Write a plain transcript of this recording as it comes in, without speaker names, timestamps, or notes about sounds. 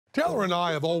Taylor and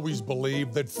I have always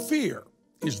believed that fear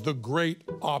is the great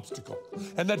obstacle,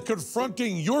 and that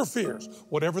confronting your fears,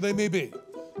 whatever they may be,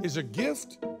 is a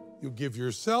gift you give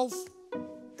yourself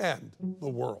and the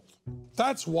world.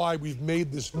 That's why we've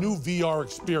made this new VR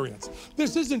experience.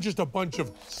 This isn't just a bunch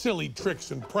of silly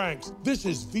tricks and pranks. This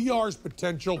is VR's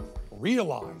potential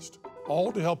realized,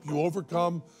 all to help you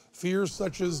overcome fears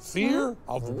such as fear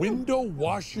of window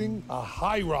washing a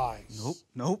high-rise.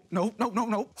 Nope.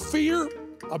 Fear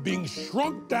of being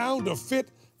shrunk down to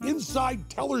fit inside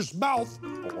Teller's mouth.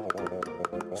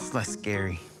 It's less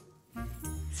scary.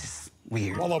 It's just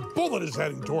weird. While a bullet is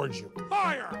heading towards you.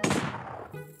 Fire!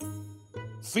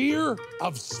 Fear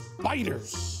of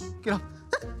spiders. Get off.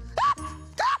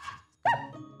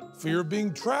 Fear of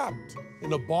being trapped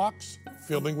in a box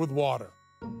filling with water.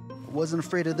 I wasn't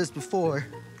afraid of this before,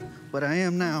 but I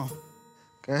am now.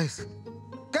 Guys!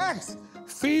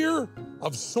 Fear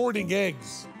of sorting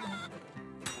eggs.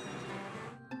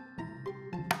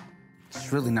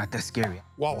 It's really not that scary.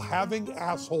 While having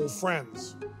asshole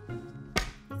friends.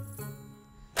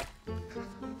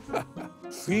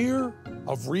 Fear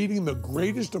of reading the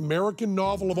greatest American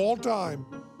novel of all time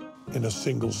in a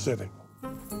single sitting.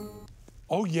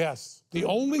 Oh yes, the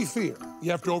only fear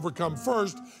you have to overcome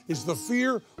first is the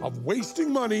fear of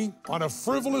wasting money on a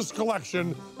frivolous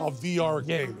collection of VR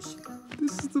games.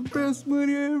 This is the best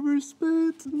money I ever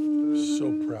spent.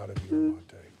 So proud of you,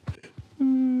 Monte.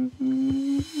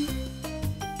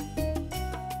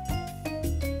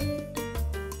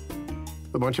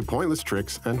 A bunch of pointless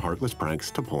tricks and heartless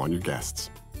pranks to pull on your guests.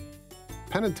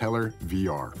 Penn Teller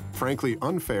VR. Frankly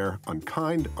unfair,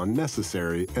 unkind,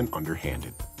 unnecessary, and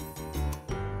underhanded.